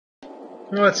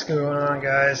What's going on,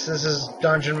 guys? This is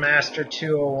Dungeon Master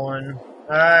 201.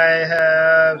 I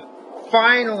have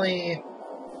finally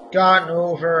gotten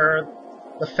over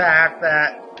the fact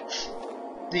that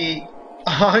the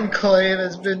Enclave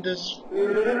has been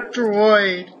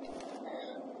destroyed.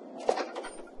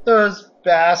 Those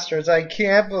bastards, I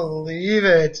can't believe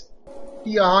it.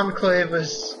 The Enclave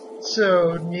was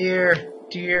so near,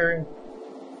 dear, and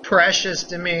precious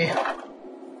to me.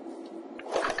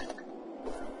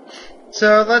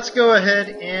 So let's go ahead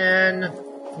and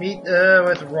meet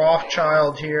with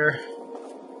Rothschild here.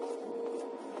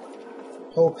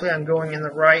 Hopefully I'm going in the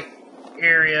right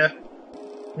area.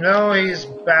 No, he's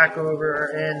back over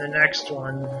in the next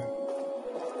one.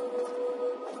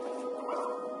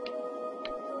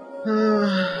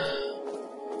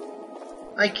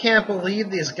 I can't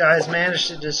believe these guys managed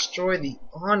to destroy the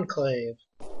Enclave.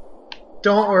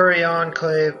 Don't worry,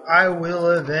 Enclave. I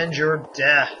will avenge your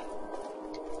death.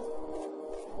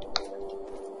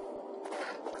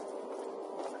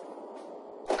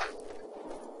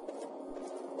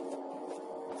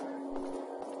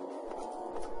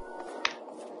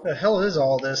 The hell is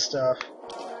all this stuff?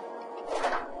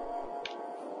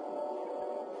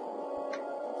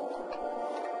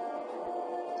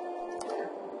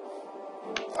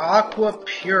 Aqua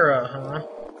Pura, huh?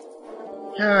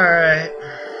 Alright.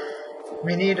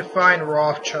 We need to find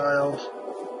Rothschild.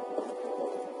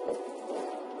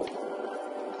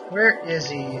 Where is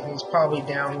he? He's probably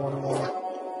down one more.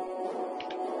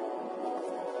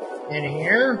 In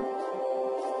here?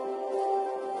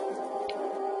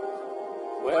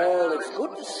 Well, it's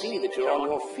good to see that you're on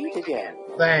your feet again.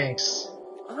 Thanks.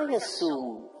 I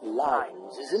assume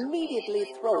Lyons is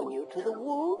immediately throwing you to the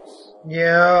wolves?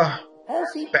 Yeah.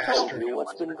 Has he Bastard. told you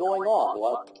what's been going on?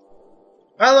 What?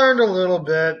 I learned a little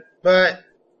bit, but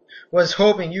was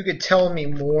hoping you could tell me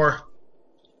more.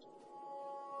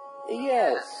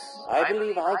 Yes, I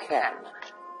believe I can.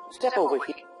 Step over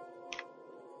here.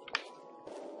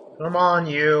 Come on,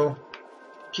 you.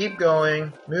 Keep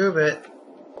going. Move it.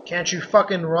 Can't you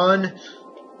fucking run?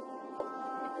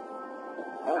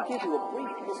 I'll give you a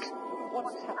brief history of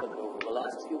what's happened over the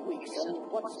last few weeks and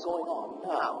what's going on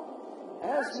now.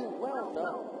 As you well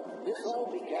know, this all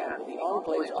began with the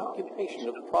Enclave's occupation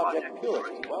of Project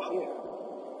Purity while here.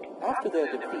 After their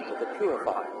defeat of the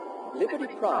Purifier,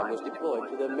 Liberty Prime was deployed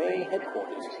to their main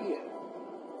headquarters here.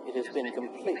 It has been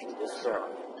completely destroyed.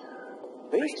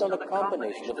 Based on a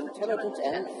combination of intelligence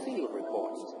and field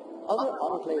reports, other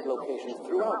Enclave locations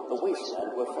throughout the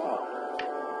wasteland were found.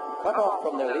 Cut off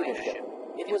from their leadership,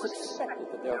 it was expected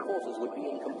that their forces would be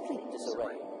in complete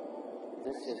disarray.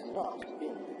 This has not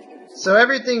been the case. So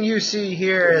everything you see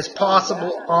here is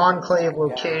possible Enclave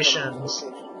locations.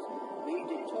 We've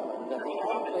determined that the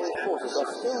Enclave forces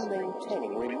are still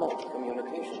maintaining remote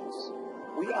communications.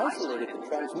 We isolated the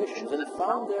transmissions and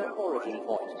found their origin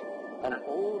point, an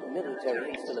old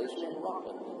military installation in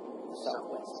Rockland, the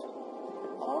southwest.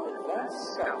 Our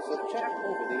advanced scouts have checked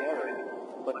over the area,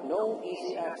 but no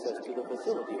easy access to the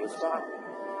facility was found.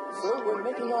 So we're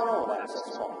making our own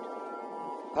access point.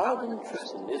 Paladin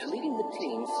Tristan is leading the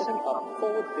team setting up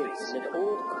forward base in an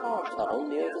old car tunnel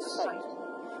near the site.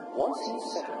 Once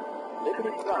he's settled,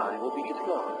 Liberty Prime will be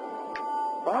deployed.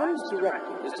 Prime's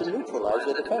directive is to neutralize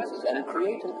their defenses and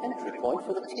create an entry point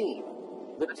for the team.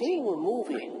 The team will move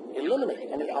in,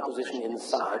 eliminate any opposition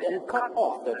inside, and cut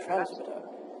off their transmitter.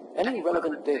 Any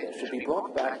relevant data should be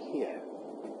brought back here.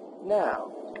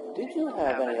 Now, did you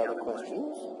have any other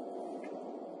questions?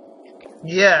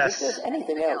 Yes. If there's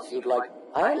anything else you'd like,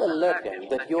 I'll alert him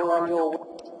that you're on your way.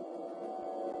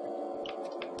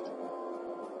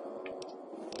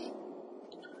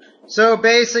 So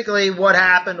basically what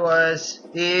happened was,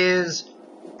 these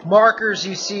markers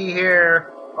you see here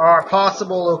are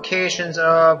possible locations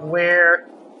of where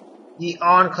the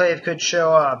Enclave could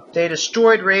show up. They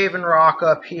destroyed Raven Rock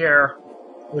up here,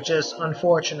 which is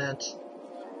unfortunate.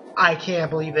 I can't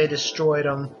believe they destroyed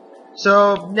them.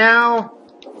 So now,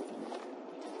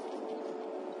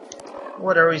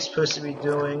 what are we supposed to be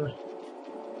doing?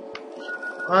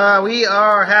 We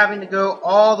are having to go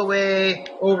all the way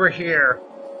over here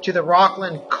to the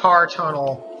Rockland car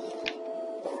tunnel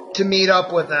to meet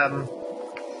up with them.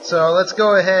 So let's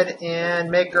go ahead and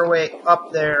make our way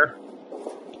up there.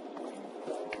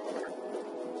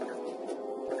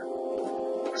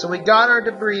 So we got our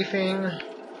debriefing.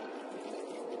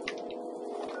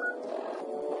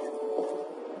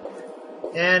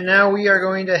 And now we are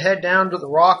going to head down to the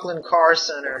Rockland Car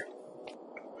Center.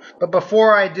 But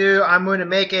before I do, I'm going to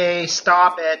make a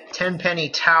stop at Tenpenny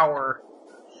Tower,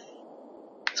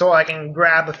 so I can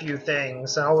grab a few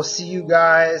things. I will see you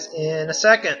guys in a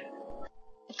second.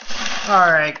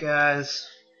 Alright, guys.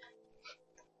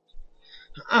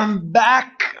 I'm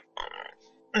back,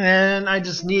 and I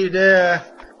just needed to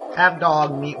have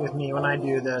Dog meet with me when I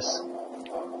do this.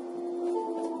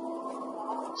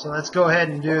 So let's go ahead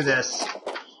and do this.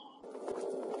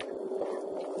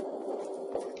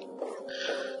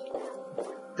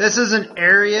 This is an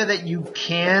area that you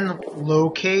can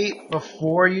locate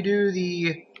before you do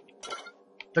the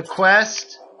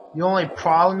quest. The only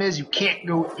problem is you can't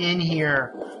go in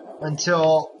here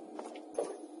until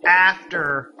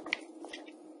after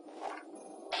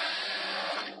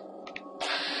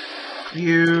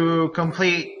you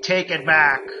complete Take It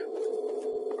Back.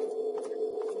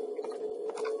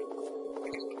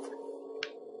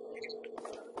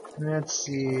 Let's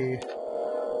see.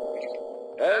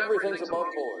 Everything's above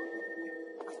board.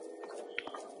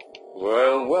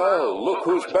 Well, well, look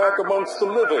who's back amongst the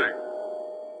living.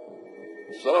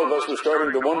 Some of us were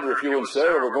starting to wonder if you and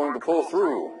Sarah were going to pull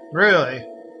through. Really?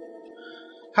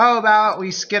 How about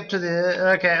we skip to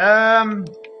the... Okay,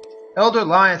 Elder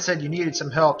Lion said you needed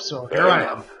some help, so here I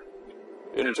am.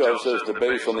 Intel says the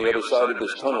base on the other side of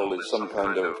this tunnel is some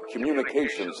kind of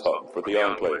communications hub for the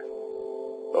Enclave.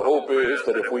 The hope is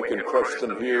that if we can crush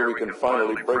them here, we can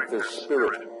finally break their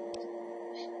spirit.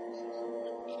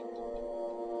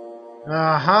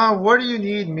 Uh-huh, what do you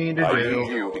need me to do? I need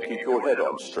you to keep your head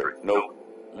on straight. Note,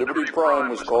 Liberty Prime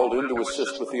was called in to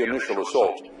assist with the initial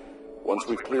assault. Once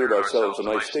we've cleared ourselves a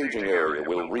nice staging area,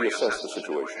 we'll reassess the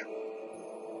situation.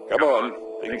 Come on,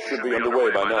 things should be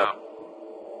underway by now.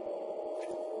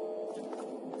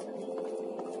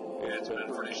 It's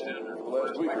been pretty standard for the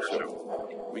last week or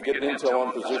so. We get intel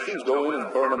on positions, go in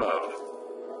and burn them out.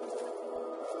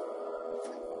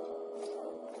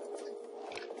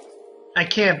 I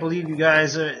can't believe you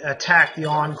guys attacked the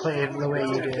Enclave the way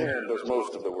you did. And does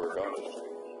most of the work, honestly.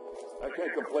 I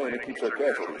can't complain, it keeps our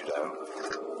casualties down.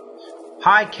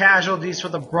 High casualties for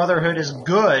the Brotherhood is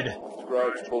good.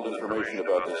 Scribes pulled information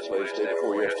about this place day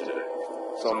before yesterday.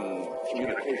 Some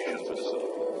communications facility.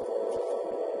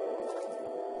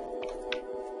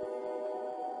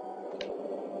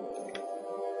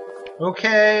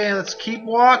 Okay, let's keep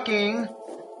walking.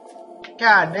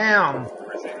 God damn.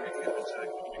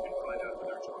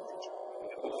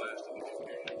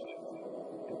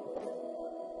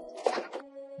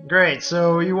 Great,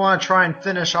 so you want to try and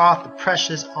finish off the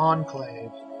precious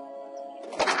Enclave.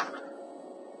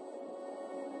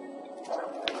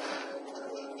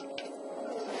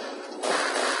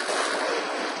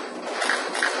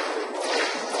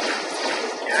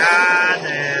 God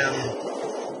damn.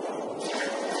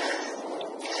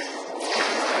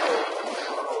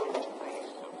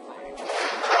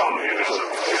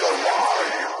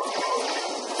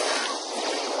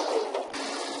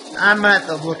 I might have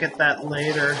to look at that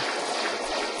later.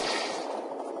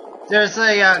 There's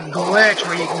a glitch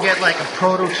where you can get like a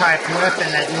prototype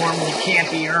weapon that normally can't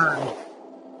be earned.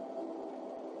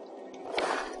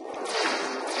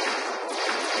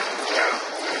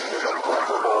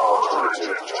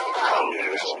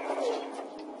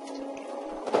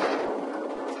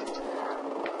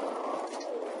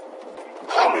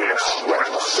 Communist threat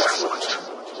assessment.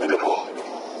 Minimal.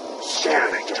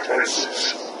 Scanning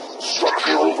defenses.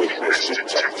 Structural weakness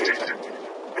detected.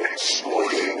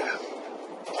 Exploiting.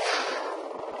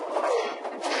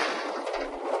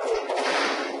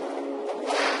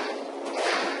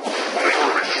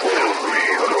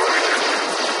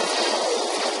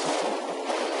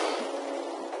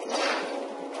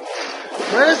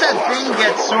 Where does that thing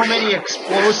get so many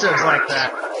explosives like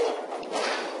that?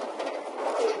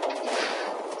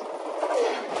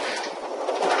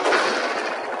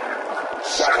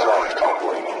 Satellite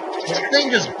coupling. Does the thing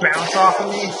just bounce off of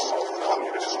me?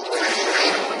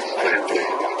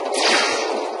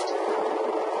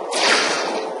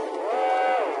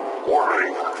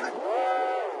 Warning.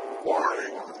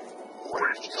 Warning.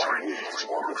 Great Chinese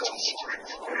orbital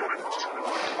strength imminent.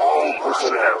 All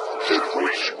personnel should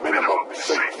reach minimum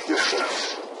safe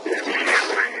distance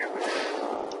immediately.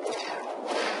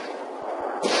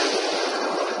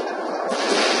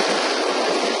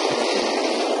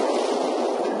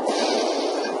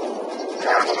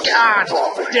 God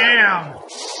damn!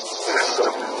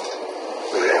 System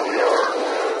failure.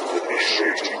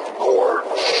 Initiating core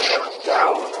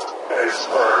shutdown as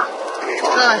per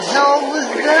What the hell was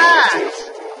that?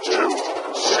 2-6-8-0-9.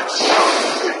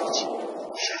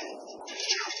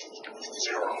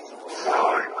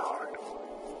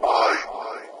 I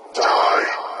die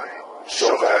so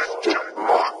that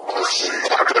democracy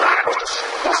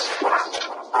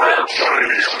and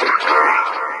Chinese become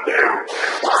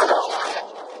impossible.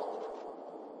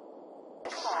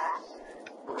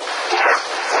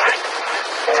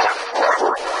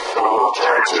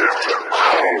 primitive to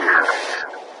powerless.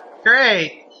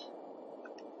 Great.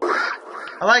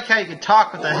 I like how you can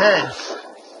talk with the head.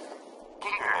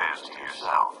 Keep your hands to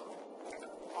yourself.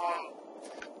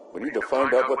 We need to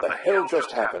find out what the hell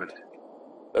just happened.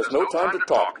 There's no time to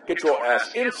talk. Get your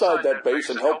ass inside that base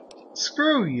and help.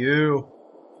 Screw you.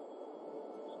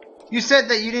 You said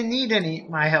that you didn't need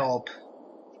my help.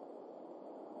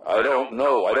 I don't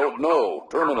know.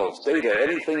 Terminals, data,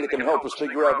 anything that can help us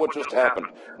figure out what just happened,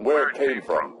 and where it came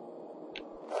from.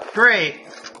 Great.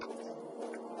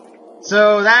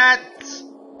 So that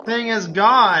thing is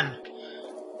gone.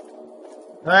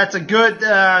 That's a good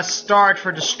start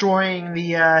for destroying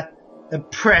the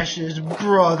precious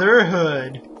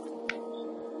Brotherhood.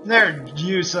 They're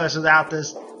useless without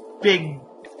this big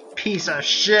piece of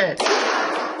shit.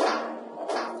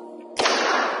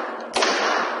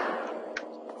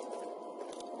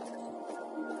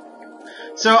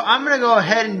 So I'm going to go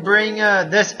ahead and bring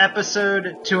this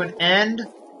episode to an end.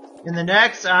 In the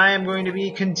next, I am going to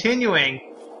be continuing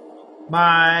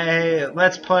my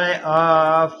Let's Play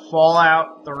of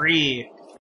Fallout 3.